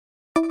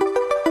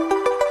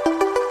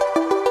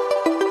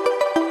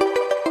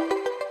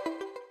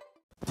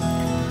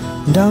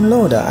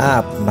Download the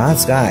app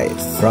Maths Guide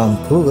from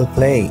Google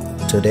Play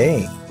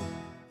today.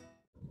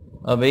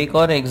 अब एक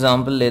और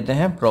एग्जाम्पल लेते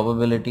हैं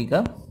प्रोबेबिलिटी का.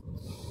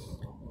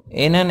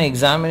 In an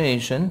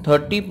examination,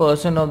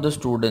 30% of the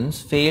students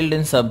failed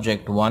in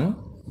subject 1,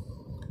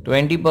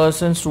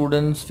 20%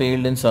 students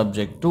failed in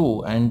subject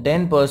 2, and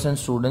 10%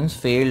 students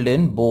failed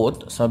in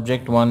both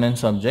subject 1 and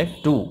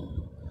subject 2.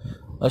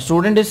 A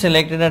student is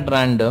selected at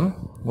random.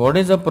 What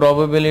is the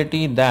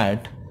probability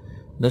that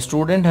the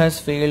student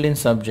has failed in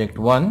subject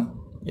 1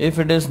 if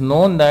it is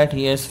known that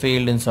he has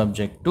failed in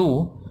subject 2?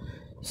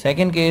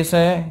 Second case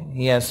है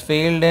he has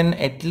failed in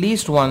at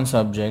least one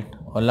subject,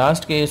 और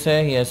last case है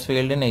he has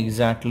failed in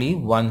exactly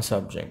one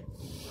subject.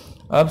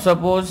 अब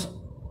suppose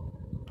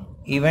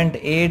event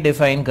A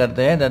define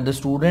करते हैं that the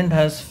student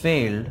has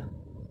failed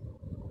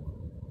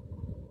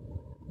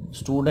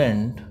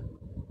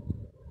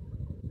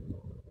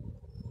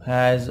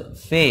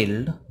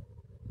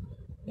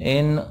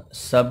in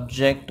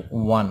subject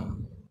 1,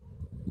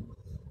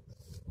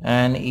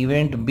 and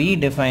event B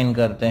define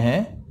करते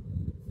हैं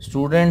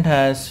student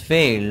has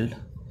failed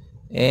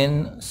in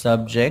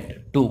subject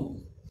 2.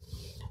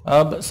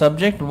 अब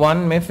subject 1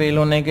 में fail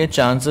होने के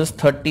चांसेस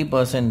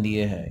 30%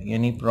 दिए हैं,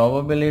 यानी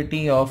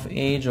प्रोबेबिलिटी ऑफ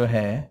ए जो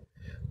है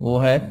वो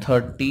है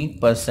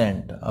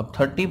 30%. अब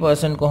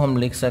 30% को हम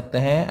लिख सकते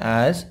हैं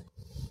as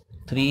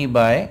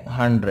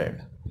 3/100.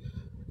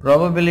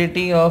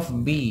 Probability of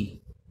B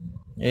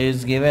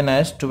is given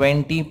as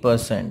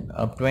 20%.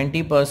 अब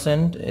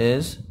 20%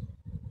 is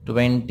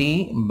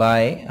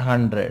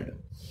 20/100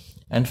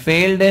 and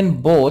failed in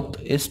both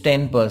is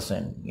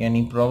 10%,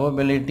 यानी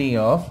probability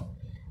of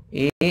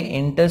A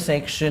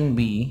intersection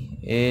B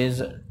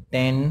is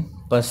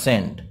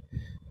 10%,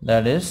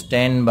 that is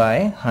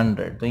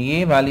 10/100. तो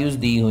ये values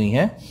दी हुई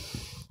हैं.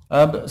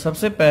 अब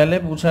सबसे पहले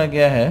पूछा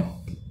गया है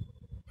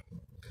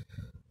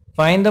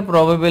find the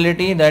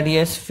probability that he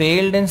has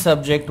failed in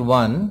subject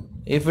 1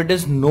 if it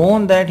is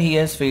known that he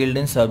has failed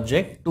in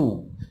subject 2,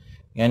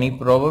 यानी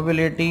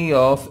probability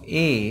of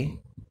A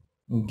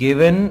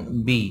given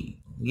B,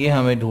 ये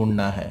हमें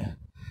ढूंढना है.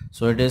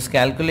 So it is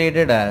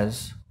calculated as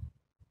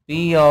P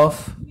of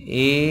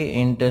A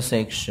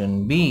intersection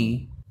B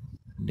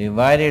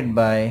divided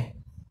by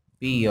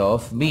P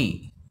of B.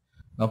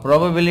 Now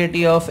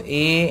probability of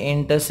A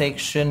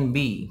intersection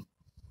B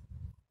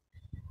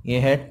ये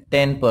है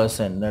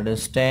 10%, that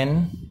is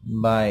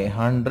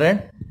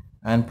 10/100,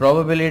 and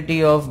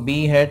probability of B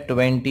है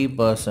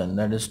 20%,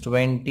 that is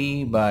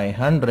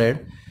 20/100.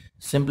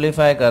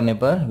 Simplify करने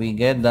पर we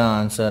get the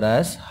answer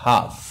as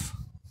half.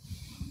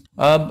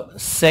 अब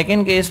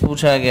second case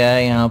पूछा गया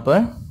है यहाँ पर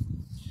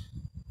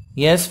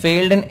he has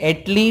failed in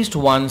at least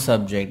one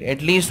subject.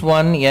 at least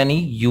one यानी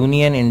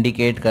यूनियन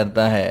इंडिकेट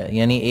करता है,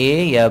 यानी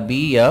A या B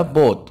या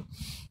both.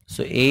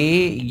 so A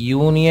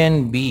union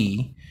B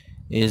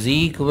is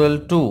equal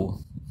to,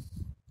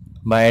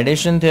 by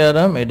addition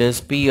theorem, it is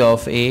P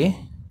of A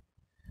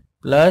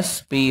plus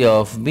P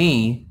of B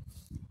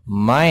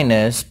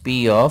minus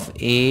P of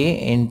A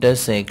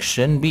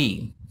intersection B.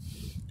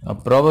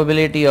 अब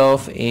probability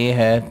of A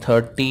है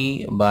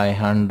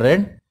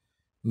 30/100,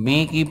 B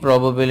की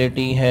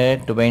probability है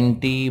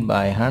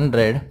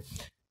 20/100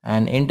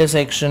 and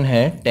intersection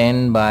है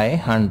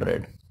 10/100.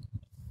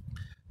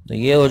 तो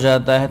ये हो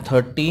जाता है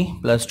 30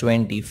 plus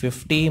 20,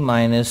 50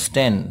 minus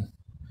 10,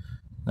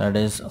 that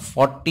is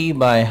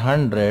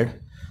 40/100,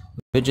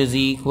 which is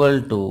equal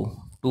to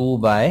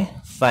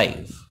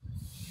 2/5.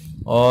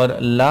 और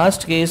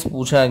लास्ट केस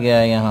पूछा गया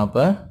है यहाँ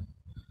पर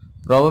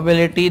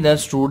probability that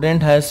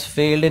student has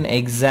failed in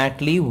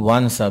exactly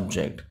one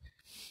subject.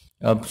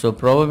 अब so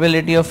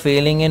probability of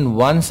failing in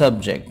one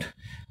subject,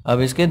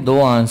 अब इसके दो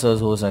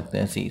आंसर्स हो सकते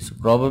हैं. सी so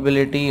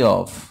probability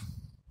of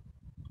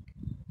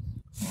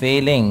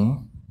failing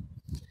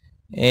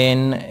in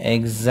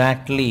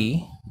exactly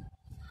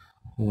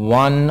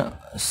one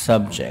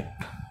subject,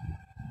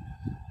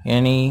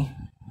 यानी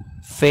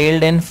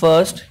failed in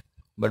first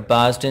but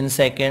passed in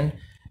second,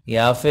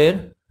 या फिर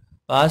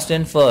passed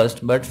in first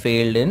but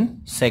failed in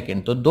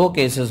second. तो दो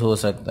केसेस हो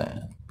सकता है,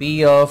 P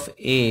of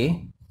A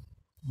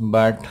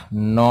but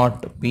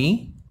not P,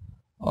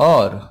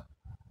 और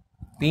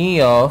P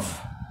of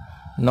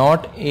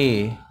not A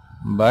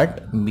but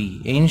B.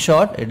 In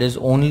short, it is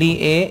only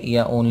A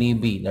या only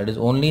B, that is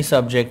only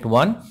subject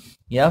 1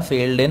 या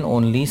failed in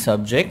only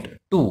subject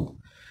 2.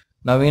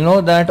 Now we know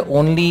that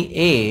only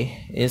A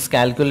is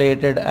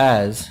calculated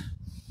as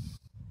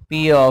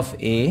P of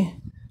A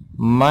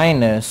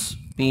minus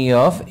P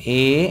of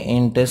A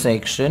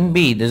intersection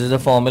B. This is the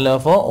formula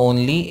for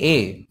only A.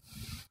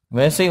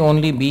 वैसे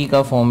only B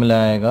का formula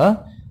आएगा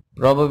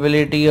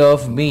probability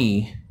of B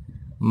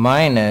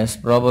minus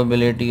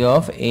probability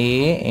of A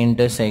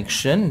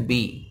intersection B.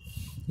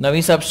 Now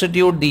we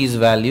substitute these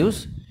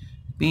values.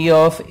 P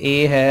of A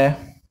है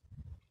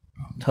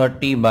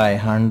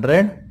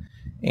 30/100,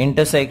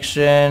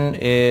 intersection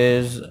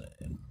is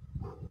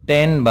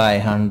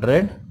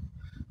 10/100,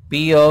 P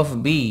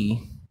of B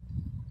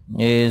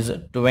is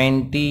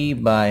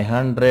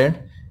 20/100,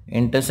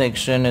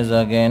 intersection is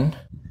again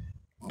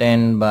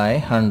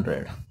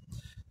 10/100.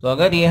 तो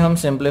अगर ये हम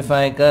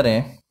simplify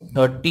करें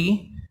 30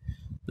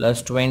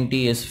 plus 20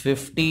 is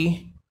 50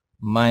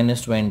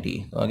 minus 20,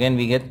 तो again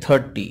we get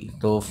 30.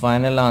 तो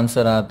final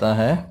answer आता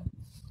है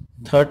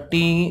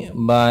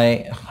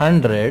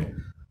 30/100,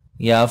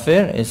 या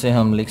फिर इसे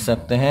हम लिख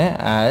सकते हैं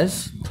as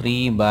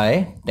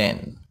 3/10.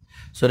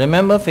 So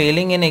remember,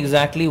 failing in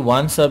exactly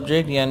one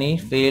subject यानी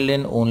failed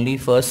in only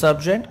first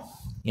subject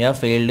या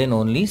failed in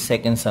only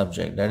second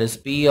subject, that is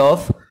P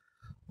of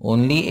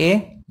only A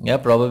या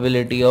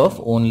probability of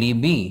only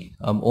B.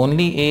 अब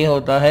only A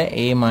होता है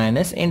A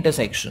minus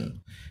intersection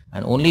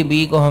and only B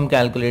को हम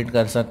calculate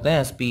कर सकते हैं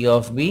as P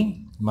of B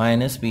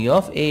minus P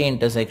of A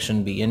intersection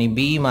B यानी B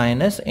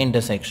minus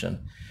intersection.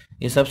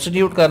 ये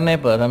substitute करने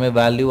पर हमें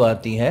value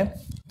आती है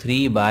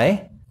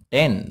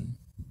 3/10.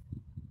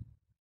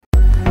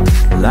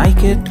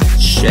 Like it,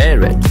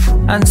 share it,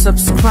 and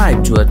subscribe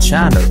to our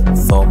channel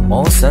for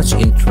more such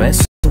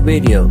interesting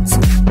videos.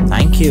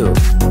 Thank you.